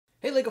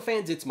Hey LEGO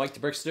fans, it's Mike the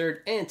BricksNerd,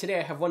 and today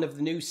I have one of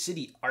the new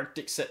City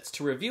Arctic sets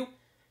to review.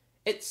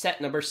 It's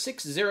set number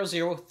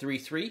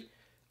 60033,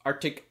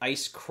 Arctic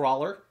Ice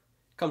Crawler.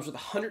 Comes with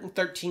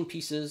 113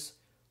 pieces,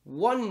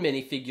 one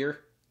minifigure,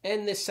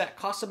 and this set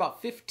costs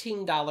about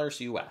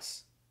 $15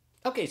 US.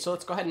 Okay, so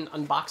let's go ahead and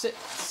unbox it,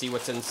 see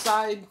what's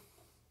inside.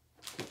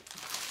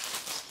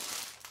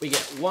 We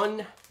get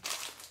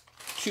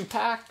 2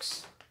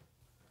 packs.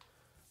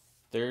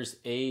 There's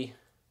a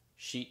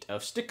sheet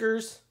of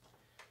stickers.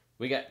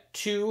 We got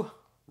 2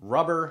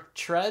 rubber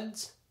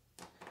treads,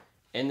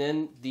 and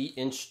then the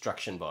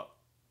instruction book.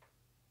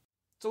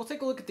 So we'll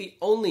take a look at the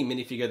only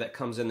minifigure that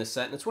comes in this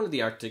set, and it's one of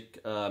the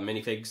Arctic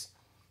minifigs.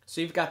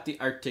 So you've got the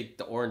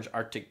orange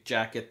Arctic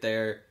jacket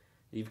there.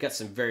 You've got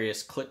some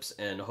various clips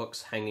and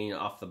hooks hanging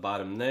off the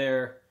bottom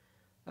there.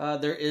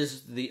 There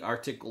is the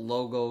Arctic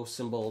logo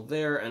symbol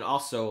there, and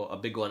also a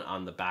big one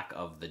on the back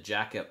of the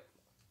jacket.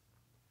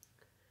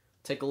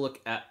 Take a look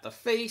at the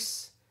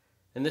face.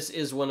 And this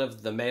is one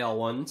of the male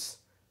ones.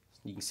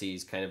 You can see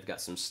he's kind of got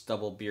some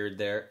stubble beard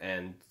there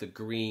and the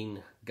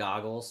green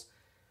goggles.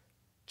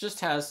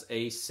 Just has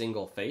a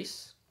single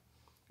face.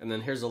 And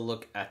then here's a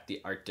look at the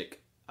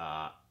Arctic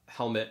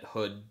helmet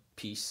hood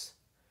piece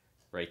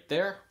right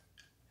there.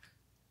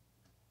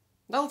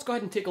 Now let's go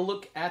ahead and take a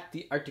look at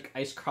the Arctic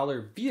Ice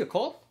Crawler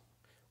vehicle.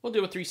 We'll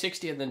do a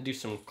 360 and then do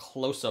some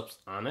close-ups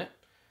on it.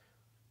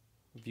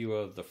 View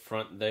of the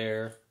front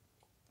there.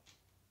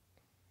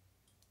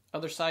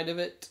 Other side of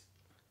it.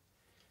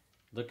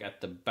 Look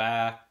at the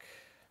back,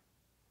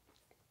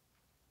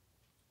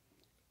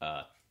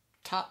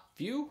 top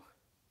view,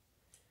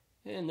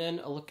 and then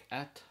a look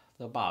at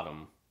the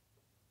bottom.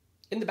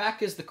 In the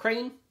back is the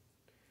crane,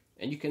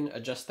 and you can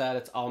adjust that.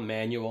 It's all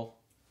manual,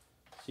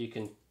 so you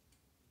can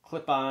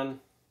clip on,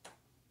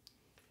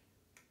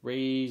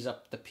 raise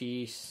up the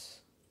piece,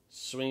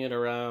 swing it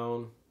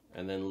around,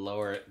 and then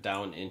lower it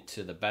down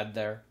into the bed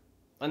there.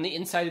 On the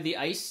inside of the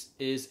ice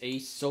is a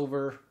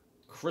silver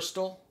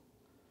crystal.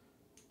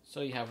 So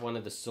you have one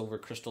of the silver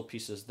crystal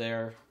pieces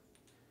there.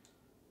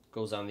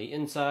 Goes on the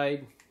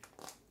inside.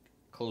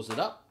 Close it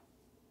up.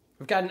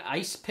 We've got an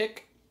ice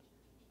pick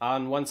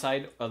on one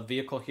side of the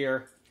vehicle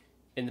here.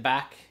 In the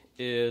back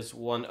is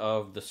one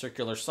of the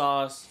circular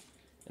saws.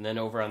 And then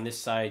over on this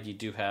side you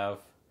do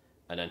have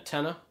an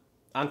antenna.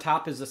 On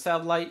top is a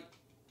satellite.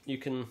 You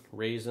can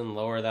raise and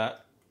lower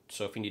that,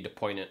 so if you need to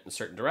point it in a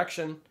certain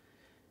direction.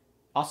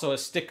 Also a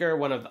sticker,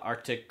 one of the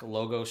Arctic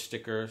logo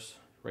stickers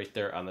right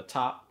there on the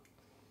top.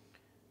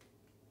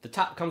 The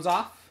top comes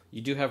off.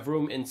 You do have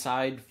room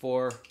inside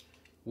for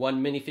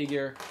one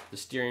minifigure. The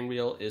steering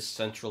wheel is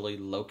centrally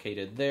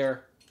located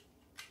there.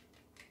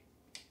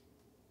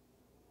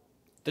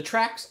 The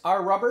tracks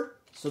are rubber,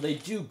 so they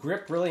do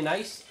grip really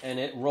nice, and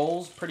it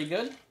rolls pretty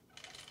good.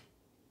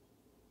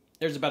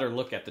 There's a better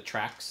look at the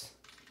tracks.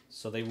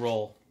 So they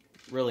roll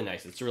really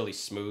nice. It's really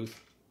smooth.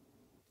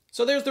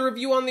 So there's the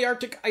review on the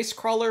Arctic Ice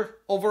Crawler.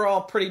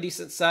 Overall, pretty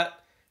decent set.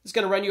 It's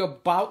going to run you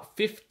about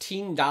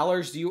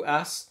 $15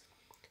 US.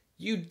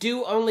 You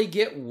do only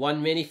get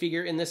one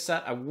minifigure in this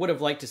set. I would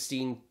have liked to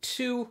seen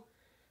 2,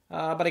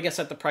 but I guess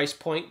at the price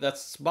point,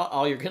 that's about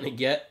all you're going to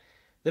get.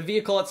 The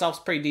vehicle itself is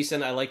pretty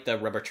decent. I like the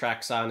rubber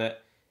tracks on it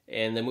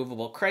and the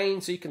movable crane,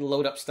 so you can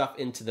load up stuff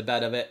into the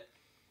bed of it.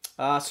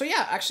 So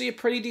yeah, actually a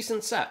pretty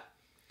decent set.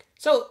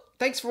 So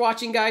thanks for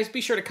watching, guys.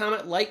 Be sure to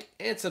comment, like,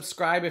 and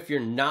subscribe if you're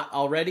not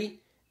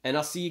already, and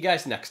I'll see you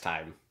guys next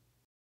time.